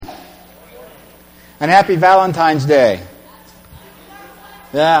And happy Valentine's Day.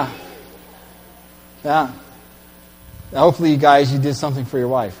 Yeah. Yeah. Hopefully, you guys, you did something for your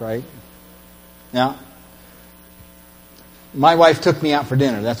wife, right? Yeah. My wife took me out for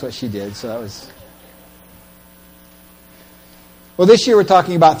dinner. That's what she did. So that was... Well, this year we're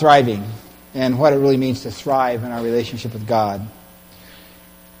talking about thriving and what it really means to thrive in our relationship with God.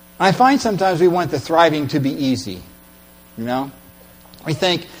 I find sometimes we want the thriving to be easy. You know? We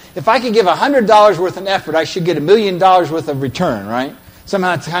think, if I could give $100 worth of effort, I should get $1 million worth of return, right?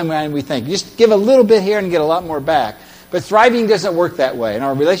 Somehow it's the time we think, just give a little bit here and get a lot more back. But thriving doesn't work that way. In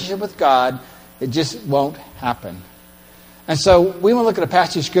our relationship with God, it just won't happen. And so we want to look at a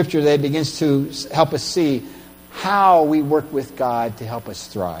passage of Scripture that begins to help us see how we work with God to help us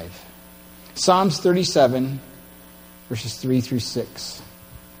thrive. Psalms 37, verses 3 through 6.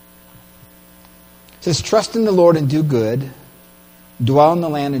 It says, trust in the Lord and do good. Dwell in the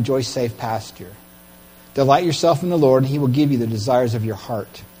land and enjoy safe pasture. Delight yourself in the Lord, and He will give you the desires of your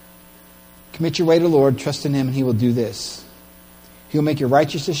heart. Commit your way to the Lord, trust in Him, and He will do this. He will make your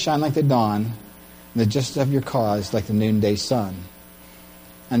righteousness shine like the dawn, and the justice of your cause like the noonday sun.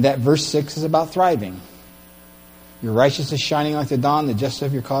 And that verse 6 is about thriving. Your righteousness shining like the dawn, the justice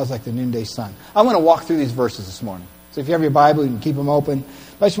of your cause like the noonday sun. I want to walk through these verses this morning. So if you have your Bible, you can keep them open.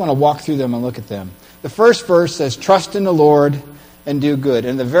 But I just want to walk through them and look at them. The first verse says, trust in the Lord and do good.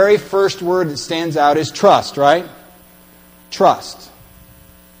 And the very first word that stands out is trust, right? Trust.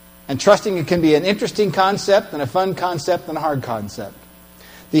 And trusting, it can be an interesting concept and a fun concept and a hard concept.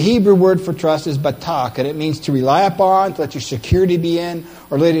 The Hebrew word for trust is batak, and it means to rely upon, to let your security be in,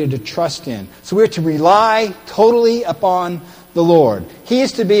 or later to trust in. So we're to rely totally upon the Lord. He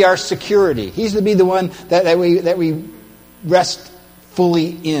is to be our security. He's to be the one that we rest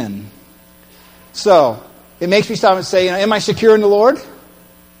fully in. So, it makes me stop and say, am I secure in the Lord?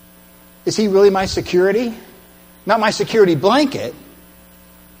 Is He really my security? Not my security blanket,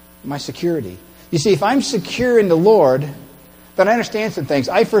 my security. You see, if I'm secure in the Lord, then I understand some things.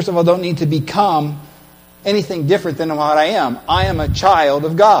 I, first of all, don't need to become anything different than what I am. I am a child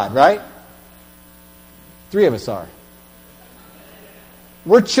of God, right? 3 of us are.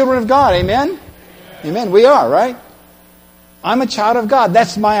 We're children of God, amen? Amen, we are, right? I'm a child of God.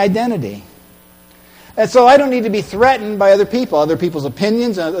 That's my identity. And so I don't need to be threatened by other people, other people's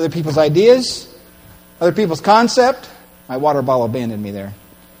opinions, other people's ideas, other people's concept. My water bottle abandoned me there.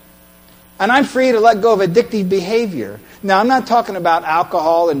 And I'm free to let go of addictive behavior. Now, I'm not talking about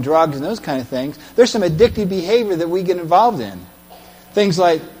alcohol and drugs and those kind of things. There's some addictive behavior that we get involved in. Things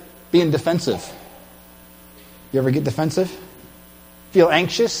like being defensive. You ever get defensive? Feel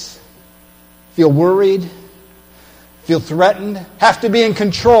anxious? Feel worried? Feel threatened? Have to be in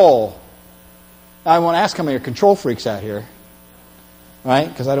control. Now, I won't ask how many are control freaks out here. Right?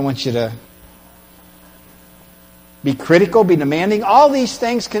 Because I don't want you to be critical, be demanding. All these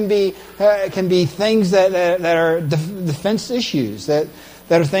things can be things that are defense issues, that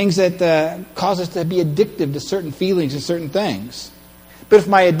are things that cause us to be addictive to certain feelings and certain things. But if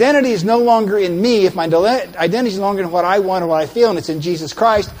my identity is no longer in me, if my identity is no longer in what I want or what I feel, and it's in Jesus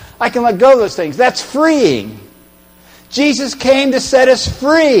Christ, I can let go of those things. That's freeing. Jesus came to set us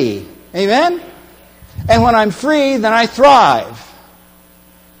free. Amen? And when I'm free, then I thrive.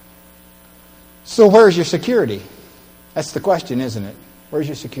 So where's your security? That's the question, isn't it? Where's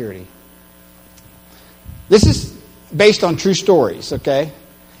your security? This is based on true stories, okay?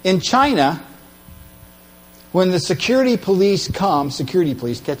 In China, when the security police come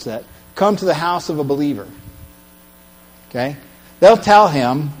to the house of a believer, okay? They'll tell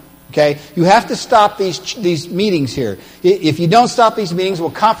him, okay, you have to stop these meetings here. If you don't stop these meetings,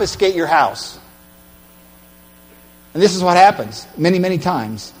 we'll confiscate your house. And this is what happens many, many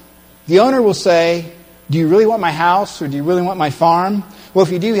times. The owner will say, do you really want my house or do you really want my farm? Well,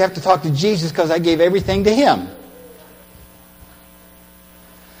 if you do, you have to talk to Jesus because I gave everything to Him.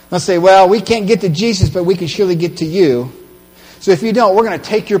 They'll say, well, we can't get to Jesus, but we can surely get to you. So if you don't, we're going to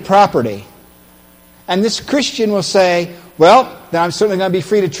take your property. And this Christian will say, well, then I'm certainly going to be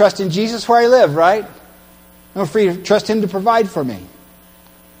free to trust in Jesus where I live, right? I'm free to trust Him to provide for me.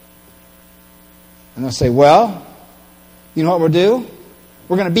 And they'll say, well, you know what we'll do?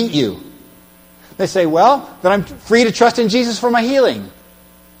 We're going to beat you. They say, well, then I'm free to trust in Jesus for my healing.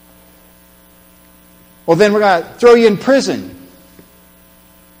 Well, then we're going to throw you in prison.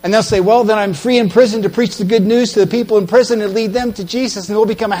 And they'll say, well, then I'm free in prison to preach the good news to the people in prison and lead them to Jesus, and we'll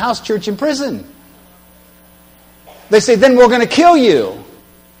become a house church in prison. They say, then we're going to kill you.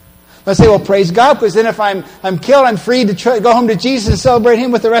 I say, well, praise God, because then if I'm killed, I'm free to go home to Jesus and celebrate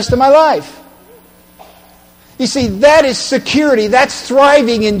Him with the rest of my life. You see, that is security. That's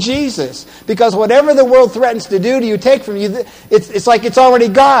thriving in Jesus. Because whatever the world threatens to do to you, take from you, it's like it's already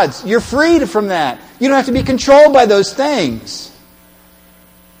God's. You're freed from that. You don't have to be controlled by those things.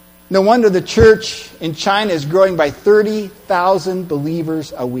 No wonder the church in China is growing by 30,000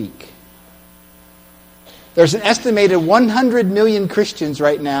 believers a week. There's an estimated 100 million Christians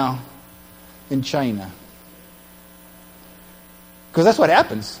right now in China. Because that's what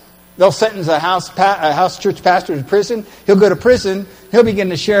happens. They'll sentence a house church pastor to prison. He'll go to prison. He'll begin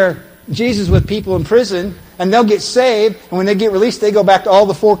to share Jesus with people in prison. And they'll get saved. And when they get released, they go back to all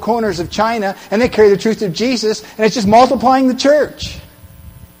the four corners of China. And they carry the truth of Jesus. And it's just multiplying the church.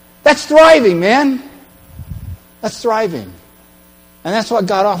 That's thriving, man. That's thriving. And that's what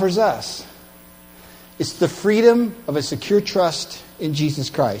God offers us. It's the freedom of a secure trust in Jesus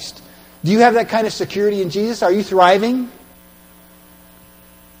Christ. Do you have that kind of security in Jesus? Are you thriving?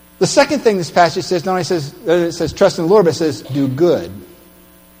 The second thing this passage says, not only says trust in the Lord, but it says do good.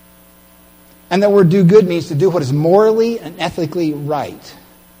 And that word do good means to do what is morally and ethically right.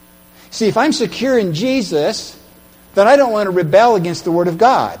 See, if I'm secure in Jesus, then I don't want to rebel against the Word of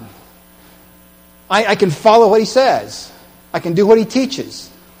God. I can follow what He says. I can do what He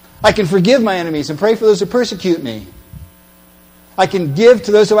teaches. I can forgive my enemies and pray for those who persecute me. I can give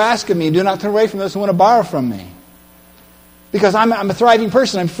to those who ask of me and do not turn away from those who want to borrow from me. Because I'm a thriving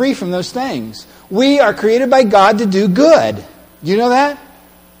person. I'm free from those things. We are created by God to do good. Do you know that?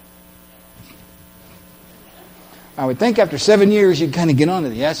 I would think after 7 years you'd kind of get on to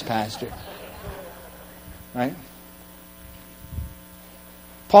the yes, Pastor. Right?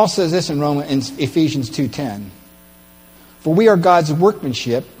 Paul says this in Ephesians 2:10. For we are God's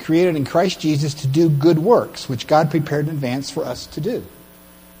workmanship, created in Christ Jesus to do good works, which God prepared in advance for us to do.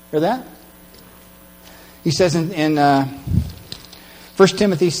 Hear that? He says in 1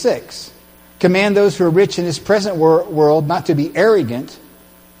 Timothy 6, command those who are rich in this present world not to be arrogant,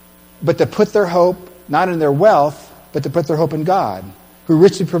 but to put their hope not in their wealth, but to put their hope in God, who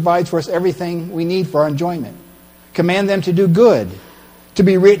richly provides for us everything we need for our enjoyment. Command them to do good, to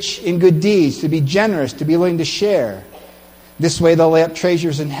be rich in good deeds, to be generous, to be willing to share. This way they'll lay up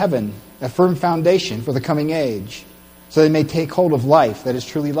treasures in heaven, a firm foundation for the coming age, so they may take hold of life that is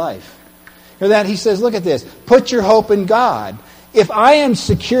truly life. Hear that? He says, look at this. Put your hope in God. If I am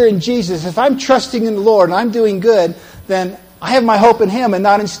secure in Jesus, if I'm trusting in the Lord and I'm doing good, then I have my hope in Him and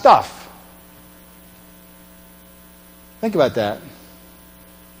not in stuff. Think about that.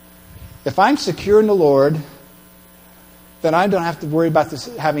 If I'm secure in the Lord, then I don't have to worry about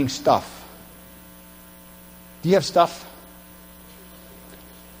this having stuff. Do you have stuff?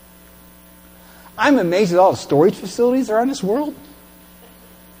 I'm amazed at all the storage facilities that are in this world.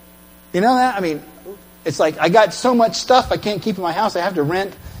 You know that? I mean, it's like I got so much stuff I can't keep in my house. I have to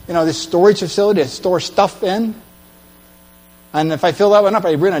rent, this storage facility to store stuff in. And if I fill that one up,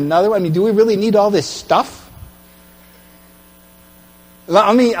 I rent another one. I mean, do we really need all this stuff?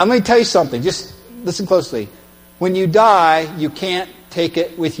 Let me tell you something. Just listen closely. When you die, you can't take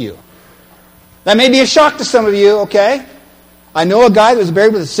it with you. That may be a shock to some of you, okay? I know a guy that was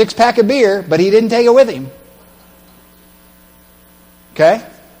buried with a 6-pack of beer, but he didn't take it with him. Okay?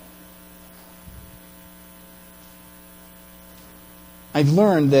 I've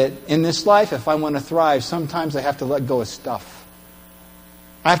learned that in this life, if I want to thrive, sometimes I have to let go of stuff.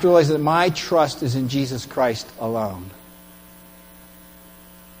 I have to realize that my trust is in Jesus Christ alone.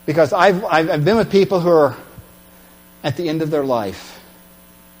 Because I've been with people who are at the end of their life.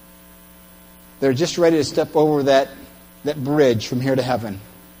 They're just ready to step over that bridge from here to heaven.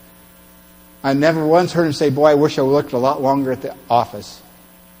 I never once heard him say, boy, I wish I worked a lot longer at the office.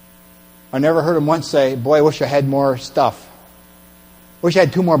 I never heard him once say, boy, I wish I had more stuff. Wish I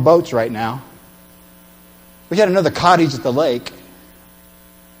had 2 more boats right now. Wish I had another cottage at the lake.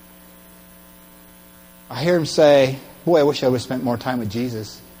 I hear him say, boy, I wish I would have spent more time with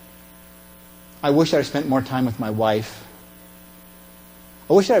Jesus. I wish I would have spent more time with my wife.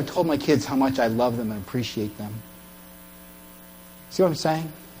 I wish I would have told my kids how much I love them and appreciate them. See what I'm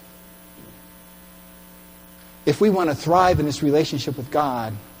saying? If we want to thrive in this relationship with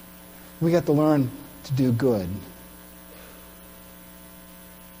God, we got to learn to do good.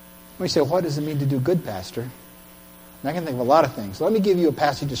 We say, what does it mean to do good, Pastor? And I can think of a lot of things. So let me give you a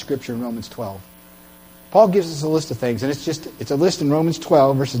passage of Scripture in Romans 12. Paul gives us a list of things, and it's a list in Romans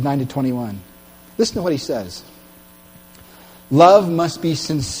 12, verses 9 to 21. Listen to what he says. Love must be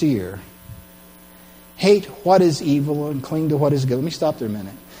sincere. Hate what is evil and cling to what is good. Let me stop there a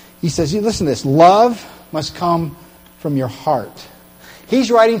minute. He says, listen to this. Love must come from your heart.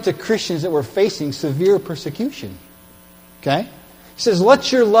 He's writing to Christians that were facing severe persecution. Okay? He says,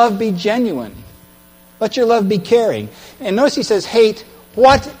 let your love be genuine. Let your love be caring. And notice he says hate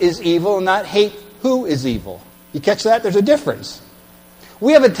what is evil and not hate who is evil. You catch that? There's a difference.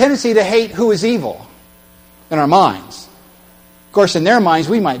 We have a tendency to hate who is evil in our minds. Of course, in their minds,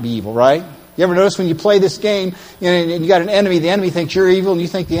 we might be evil, right? You ever notice when you play this game and you got an enemy, the enemy thinks you're evil and you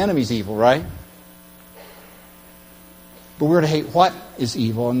think the enemy's evil, right? But we're to hate what is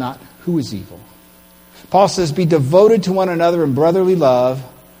evil and not who is evil. Paul says, be devoted to one another in brotherly love.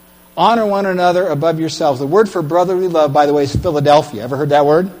 Honor one another above yourselves. The word for brotherly love, by the way, is Philadelphia. Ever heard that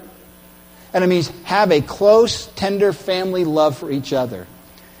word? And it means have a close, tender family love for each other.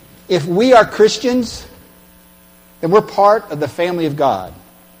 If we are Christians, then we're part of the family of God.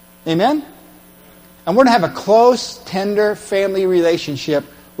 Amen? And we're going to have a close, tender family relationship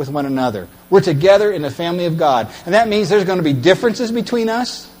with one another. We're together in the family of God. And that means there's going to be differences between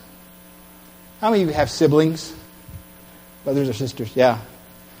us. How many of you have siblings? Brothers or sisters? Yeah.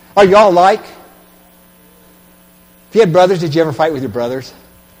 Are you all alike? If you had brothers, did you ever fight with your brothers?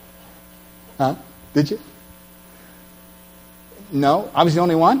 Huh? Did you? No? I was the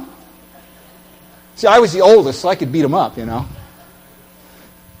only one? See, I was the oldest, so I could beat them up, you know.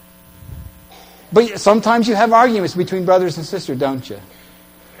 But sometimes you have arguments between brothers and sisters, don't you?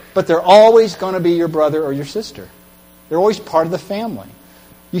 But they're always going to be your brother or your sister. They're always part of the family.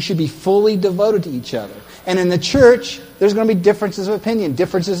 You should be fully devoted to each other. And in the church, there's going to be differences of opinion,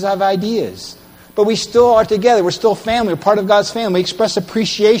 differences of ideas. But we still are together. We're still family. We're part of God's family. We express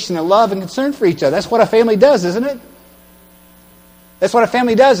appreciation and love and concern for each other. That's what a family does, isn't it? That's what a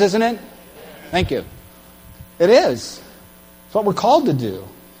family does, isn't it? Thank you. It is. It's what we're called to do.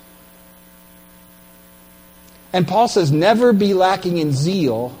 And Paul says, never be lacking in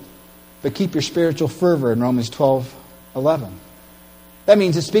zeal, but keep your spiritual fervor in Romans 12:11. That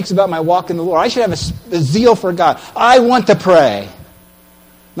means it speaks about my walk in the Lord. I should have a zeal for God. I want to pray.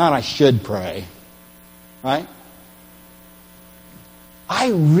 Not I should pray. Right? I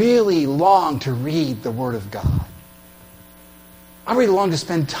really long to read the Word of God. I really long to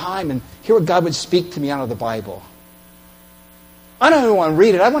spend time and hear what God would speak to me out of the Bible. I don't even want to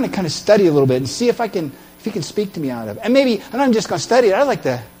read it. I want to kind of study a little bit and see if He can speak to me out of it. And maybe, I'm not just going to study it. I'd like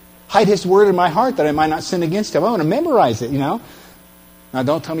to hide His Word in my heart that I might not sin against Him. I want to memorize it, you know. Now,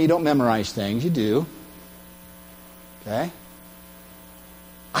 don't tell me you don't memorize things. You do. Okay?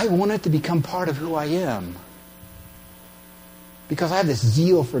 I want it to become part of who I am. Because I have this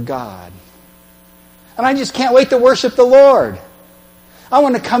zeal for God. And I just can't wait to worship the Lord. I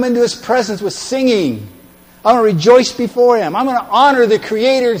want to come into His presence with singing. I want to rejoice before Him. I'm going to honor the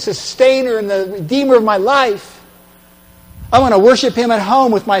Creator and Sustainer and the Redeemer of my life. I want to worship Him at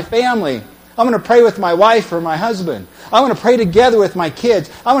home with my family. I'm going to pray with my wife or my husband. I want to pray together with my kids.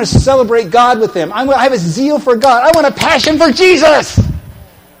 I want to celebrate God with them. I have a zeal for God. I want a passion for Jesus.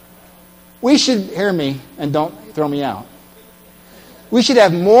 We should, hear me and don't throw me out. We should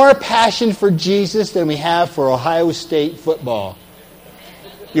have more passion for Jesus than we have for Ohio State football.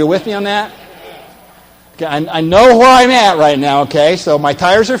 You with me on that? Okay, I know where I'm at right now, okay? So my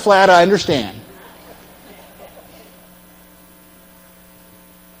tires are flat, I understand.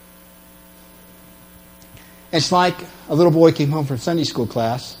 It's like a little boy came home from Sunday school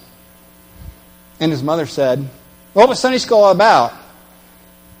class, and his mother said, "What was Sunday school all about?"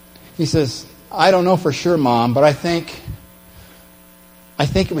 He says, "I don't know for sure, Mom, but I think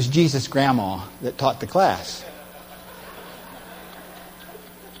it was Jesus' grandma that taught the class."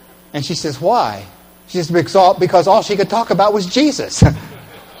 And she says, "Why?" She says, "Because all she could talk about was Jesus."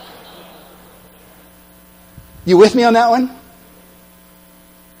 You with me on that one?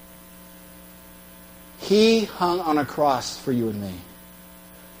 He hung on a cross for you and me.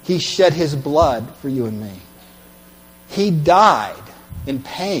 He shed His blood for you and me. He died in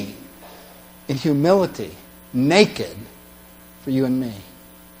pain, in humility, naked for you and me.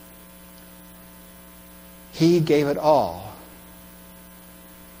 He gave it all.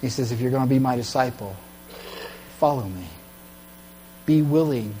 He says, if you're going to be my disciple, follow me. Be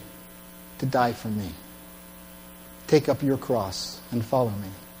willing to die for me. Take up your cross and follow me.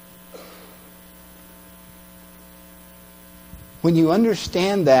 When you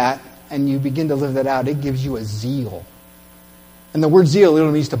understand that and you begin to live that out, it gives you a zeal. And the word zeal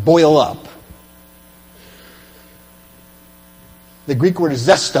literally means to boil up. The Greek word is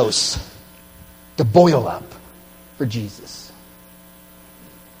zestos, to boil up for Jesus.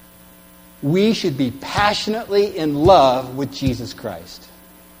 We should be passionately in love with Jesus Christ.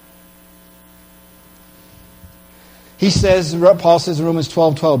 Paul says in Romans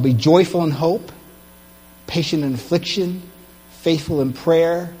 12:12, be joyful in hope, patient in affliction, faithful in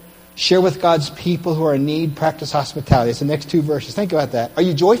prayer, share with God's people who are in need, practice hospitality. It's the next two verses. Think about that. Are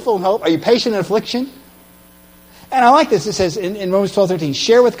you joyful in hope? Are you patient in affliction? And I like this. It says in Romans 12:13,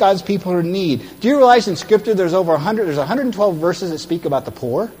 share with God's people who are in need. Do you realize in Scripture there's 112 verses that speak about the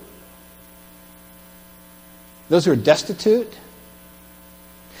poor? Those who are destitute.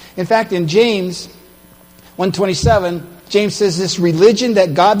 In fact, in James 1:27, James says this religion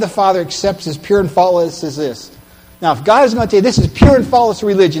that God the Father accepts as pure and faultless is this. Now, if God is going to tell you this is pure and faultless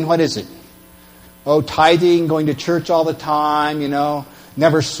religion, what is it? Oh, tithing, going to church all the time,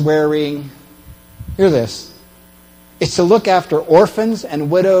 never swearing. Hear this. It's to look after orphans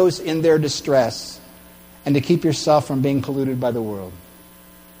and widows in their distress and to keep yourself from being polluted by the world.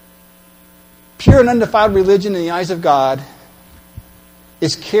 Pure and undefiled religion in the eyes of God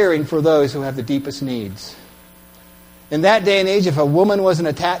is caring for those who have the deepest needs. In that day and age, if a woman wasn't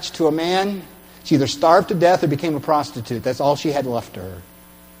attached to a man, she either starved to death or became a prostitute. That's all she had left to her.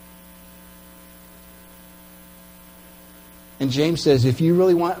 And James says, if you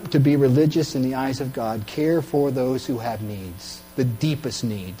really want to be religious in the eyes of God, care for those who have needs, the deepest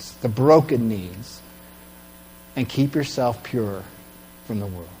needs, the broken needs, and keep yourself pure from the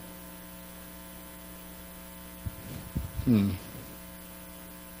world. Let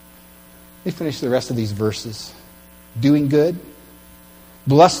me finish the rest of these verses. Doing good.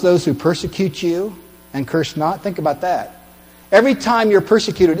 Bless those who persecute you and curse not. Think about that. Every time you're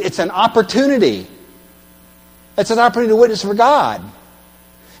persecuted, it's an opportunity. It's an opportunity to witness for God.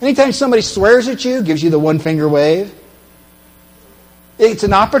 Anytime somebody swears at you, gives you the one finger wave, it's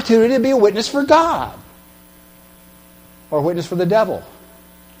an opportunity to be a witness for God. Or a witness for the devil.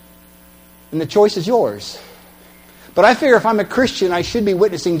 And the choice is yours. But I figure if I'm a Christian, I should be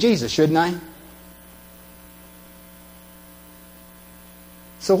witnessing Jesus, shouldn't I?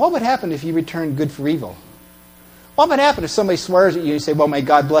 So what would happen if you returned good for evil? What would happen if somebody swears at you and you say, well, may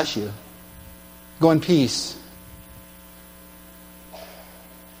God bless you. Go in peace.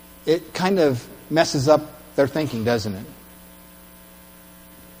 It kind of messes up their thinking, doesn't it?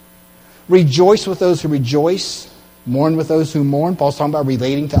 Rejoice with those who rejoice. Mourn with those who mourn. Paul's talking about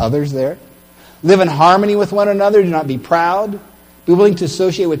relating to others there. Live in harmony with one another. Do not be proud. Be willing to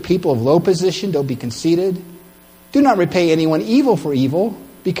associate with people of low position. Don't be conceited. Do not repay anyone evil for evil.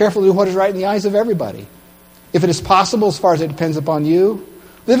 Be careful to do what is right in the eyes of everybody. If it is possible, as far as it depends upon you,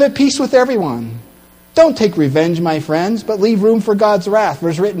 live at peace with everyone. Don't take revenge, my friends, but leave room for God's wrath. For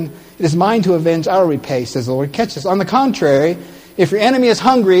it is written, it is mine to avenge, I will repay, says the Lord. Catch this. On the contrary, if your enemy is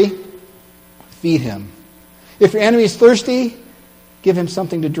hungry, feed him. If your enemy is thirsty, give him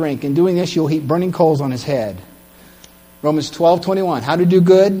something to drink. In doing this, you'll heap burning coals on his head. Romans 12:21. How to do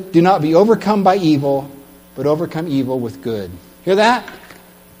good? Do not be overcome by evil, but overcome evil with good. Hear that?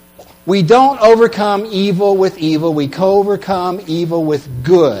 We don't overcome evil with evil. We overcome evil with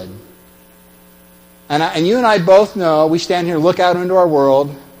good. And you and I both know, we stand here and look out into our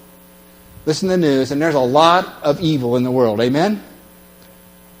world, listen to the news, and there's a lot of evil in the world. Amen?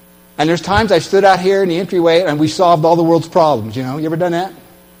 And there's times I've stood out here in the entryway and we solved all the world's problems. You ever done that?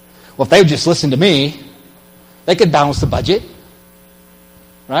 Well, if they would just listen to me, they could balance the budget.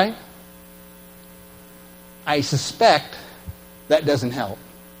 Right? I suspect that doesn't help.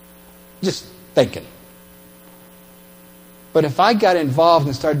 Just thinking. But if I got involved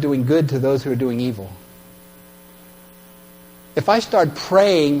and started doing good to those who are doing evil, if I start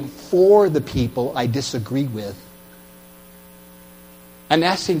praying for the people I disagree with, and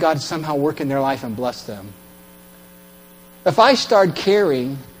asking God to somehow work in their life and bless them, if I start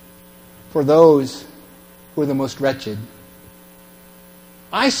caring for those who are the most wretched,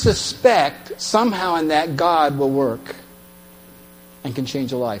 I suspect somehow in that God will work and can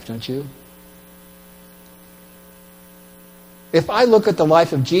change a life, don't you? If I look at the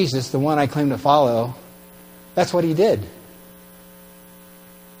life of Jesus, the one I claim to follow, that's what he did.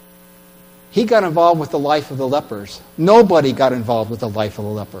 He got involved with the life of the lepers. Nobody got involved with the life of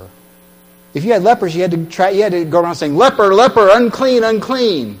the leper. If you had lepers, you had to go around saying, leper, leper, unclean,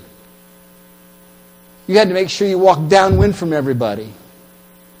 unclean. You had to make sure you walked downwind from everybody.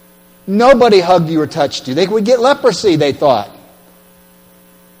 Nobody hugged you or touched you. They would get leprosy, they thought.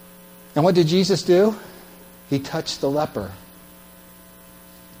 And what did Jesus do? He touched the leper.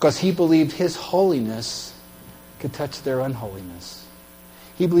 Because he believed his holiness could touch their unholiness.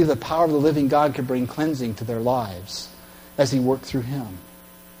 He believed the power of the living God could bring cleansing to their lives as he worked through him.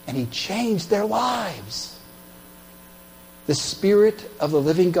 And he changed their lives. The Spirit of the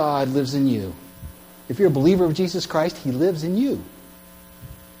living God lives in you. If you're a believer of Jesus Christ, he lives in you.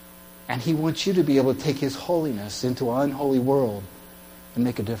 And he wants you to be able to take his holiness into an unholy world and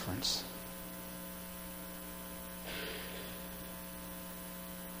make a difference.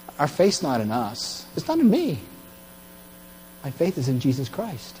 Our faith's not in us. It's not in me. My faith is in Jesus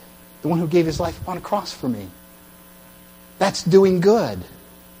Christ, the one who gave his life upon a cross for me. That's doing good.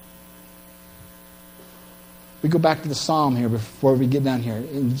 We go back to the Psalm here before we get down here.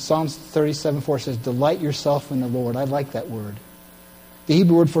 In Psalms 37:4 says, delight yourself in the Lord. I like that word. The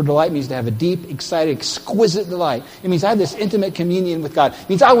Hebrew word for delight means to have a deep, excited, exquisite delight. It means I have this intimate communion with God. It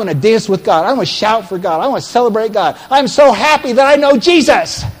means I want to dance with God. I want to shout for God. I want to celebrate God. I'm so happy that I know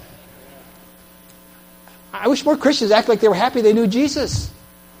Jesus. I wish more Christians act like they were happy they knew Jesus.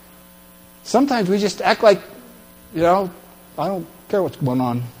 Sometimes we just act like, I don't care what's going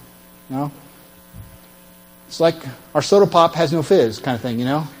on. It's like our soda pop has no fizz kind of thing,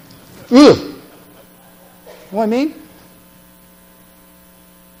 Ugh. You know what I mean?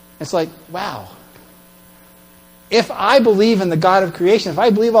 It's like, wow. If I believe in the God of creation, if I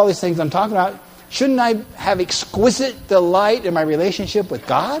believe all these things I'm talking about, shouldn't I have exquisite delight in my relationship with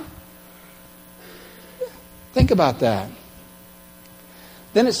God? Think about that.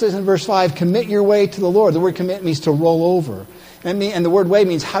 Then it says in verse 5, commit your way to the Lord. The word commit means to roll over. And the word way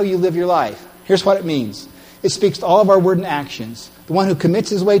means how you live your life. Here's what it means. It speaks to all of our word and actions. The one who commits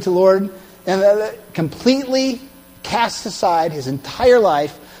his way to the Lord and completely casts aside his entire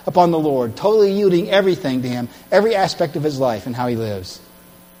life upon the Lord, totally yielding everything to Him, every aspect of his life and how he lives.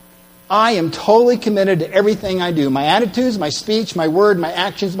 I am totally committed to everything I do. My attitudes, my speech, my word, my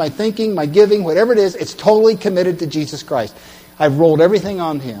actions, my thinking, my giving, whatever it is, it's totally committed to Jesus Christ. I've rolled everything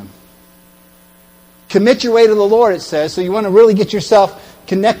on Him. Commit your way to the Lord, it says. So you want to really get yourself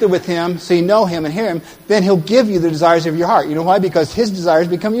connected with Him, so you know Him and hear Him, then He'll give you the desires of your heart. You know why? Because His desires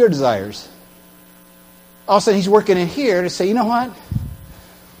become your desires. All of a sudden He's working in here to say, you know what?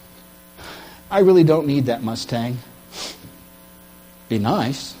 I really don't need that Mustang. Be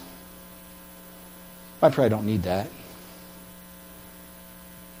nice. I probably don't need that.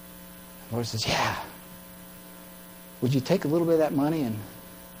 The Lord says, yeah. Would you take a little bit of that money and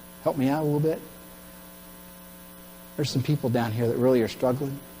help me out a little bit? There's some people down here that really are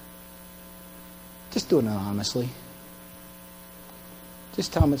struggling. Just do it anonymously.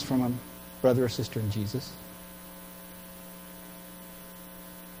 Just tell them it's from a brother or sister in Jesus.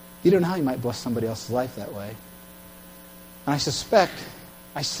 You don't know how you might bless somebody else's life that way. And I suspect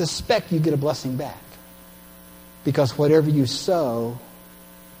you get a blessing back. Because whatever you sow,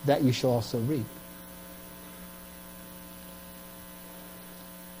 that you shall also reap.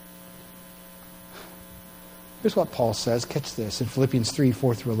 Here's what Paul says. Catch this in Philippians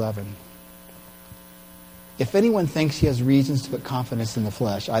 3:4-11. If anyone thinks he has reasons to put confidence in the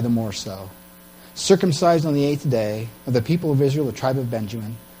flesh, I the more so. Circumcised on the 8th day, of the people of Israel, the tribe of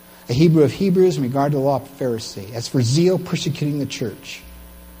Benjamin, a Hebrew of Hebrews in regard to the law of Pharisee, as for zeal persecuting the church.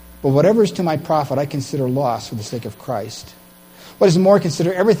 But whatever is to my profit, I consider loss for the sake of Christ. What is more,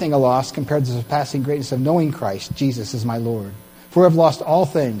 consider everything a loss compared to the surpassing greatness of knowing Christ, Jesus is my Lord. For I have lost all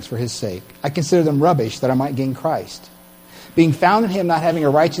things for His sake. I consider them rubbish that I might gain Christ. Being found in Him, not having a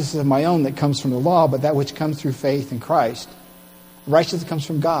righteousness of my own that comes from the law, but that which comes through faith in Christ. Righteousness that comes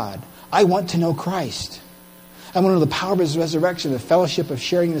from God. I want to know Christ. I want to know the power of His resurrection, the fellowship of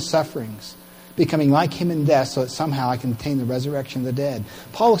sharing His sufferings, becoming like Him in death so that somehow I can attain the resurrection of the dead.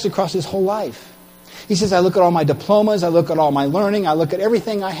 Paul looks across his whole life. He says, I look at all my diplomas, I look at all my learning, I look at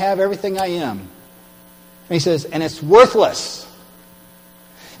everything I have, everything I am. And he says, and it's worthless.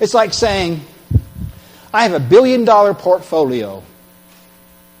 It's like saying, I have $1 billion portfolio.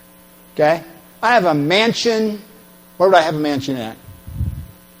 Okay? I have a mansion. Where would I have a mansion at?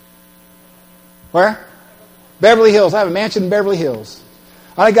 Where? Beverly Hills. I have a mansion in Beverly Hills.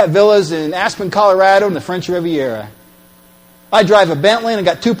 I got villas in Aspen, Colorado, and the French Riviera. I drive a Bentley and I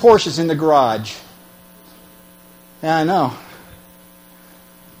got 2 Porsches in the garage. Yeah, I know.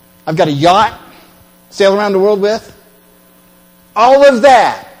 I've got a yacht, sail around the world with. All of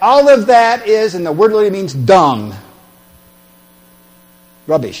that is, and the word literally means dung.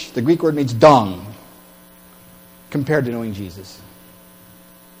 Rubbish. The Greek word means dung. Compared to knowing Jesus.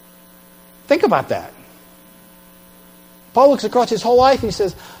 Think about that. Paul looks across his whole life and he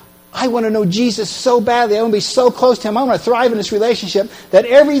says, I want to know Jesus so badly. I want to be so close to Him. I want to thrive in this relationship that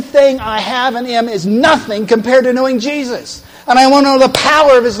everything I have in Him is nothing compared to knowing Jesus. And I want to know the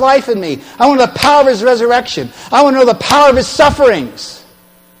power of His life in me. I want to know the power of His resurrection. I want to know the power of His sufferings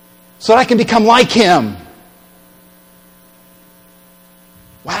so that I can become like Him.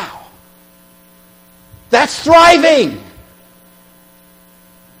 Wow. That's thriving.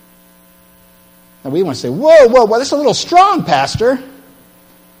 Now we want to say, whoa, that's a little strong, Pastor.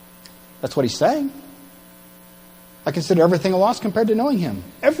 That's what he's saying. I consider everything a loss compared to knowing Him.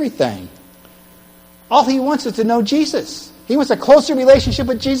 Everything. All he wants is to know Jesus. He wants a closer relationship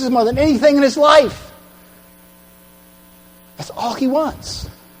with Jesus more than anything in his life. That's all he wants.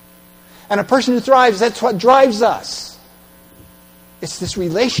 And a person who thrives, that's what drives us. It's this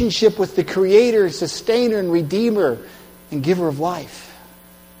relationship with the Creator, Sustainer, and Redeemer, and Giver of life.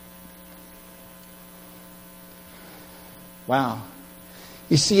 Wow.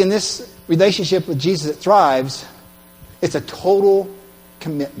 You see, in this relationship with Jesus that thrives, it's a total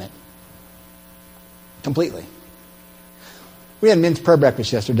commitment. Completely. We had men's prayer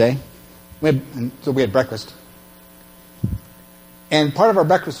breakfast yesterday. So we had breakfast. And part of our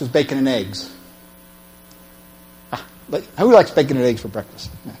breakfast was bacon and eggs. Who likes bacon and eggs for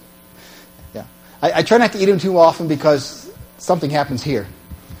breakfast? Yeah. I try not to eat them too often because something happens here.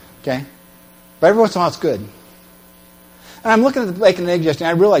 Okay? But every once in a while it's good. And I'm looking at the bacon and eggs yesterday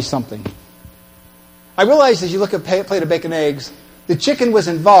and I realized something. I realized as you look at a plate of bacon and eggs, the chicken was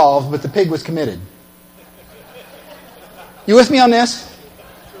involved, but the pig was committed. You with me on this?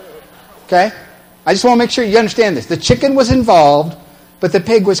 Okay? I just want to make sure you understand this. The chicken was involved, but the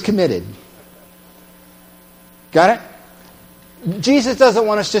pig was committed. Got it? Jesus doesn't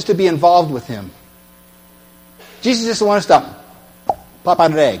want us just to be involved with Him. Jesus just wants us to pop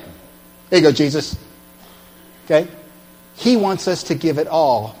out an egg. There you go, Jesus. Okay? He wants us to give it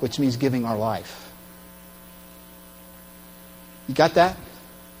all, which means giving our life. You got that?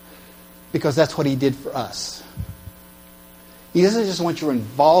 Because that's what He did for us. He doesn't just want your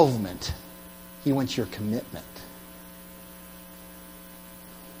involvement. He wants your commitment.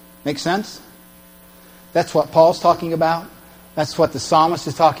 Make sense? That's what Paul's talking about. That's what the psalmist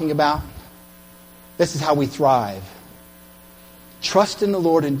is talking about. This is how we thrive. Trust in the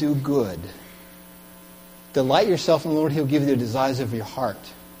Lord and do good. Delight yourself in the Lord. He'll give you the desires of your heart.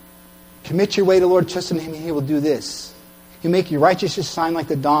 Commit your way to the Lord. Trust in Him and He will do this. He'll make your righteousness shine like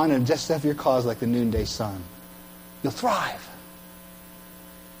the dawn and just of your cause like the noonday sun. You'll thrive.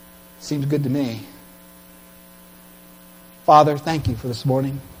 Seems good to me. Father, thank you for this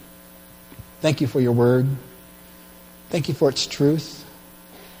morning. Thank you for your word. Thank you for its truth.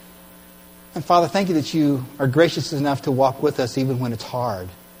 And Father, thank you that you are gracious enough to walk with us even when it's hard.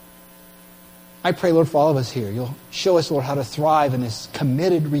 I pray, Lord, for all of us here, you'll show us, Lord, how to thrive in this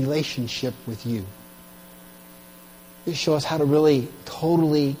committed relationship with you. You show us how to really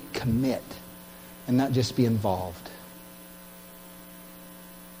totally commit and not just be involved.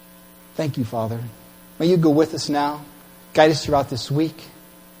 Thank you, Father. May you go with us now. Guide us throughout this week.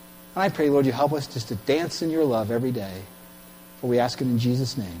 And I pray, Lord, you help us just to dance in your love every day. For we ask it in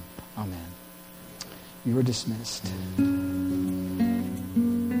Jesus' name. Amen. You are dismissed.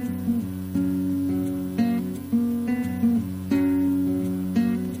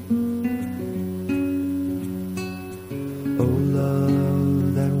 Oh,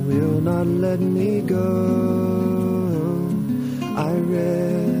 love that will not let me go. I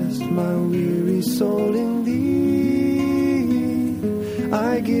rest my weary soul in thee.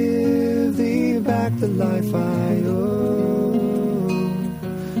 I give thee back the life I owe,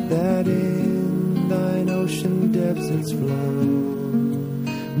 that in thine ocean depths its flow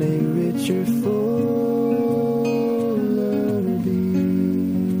may richer flow.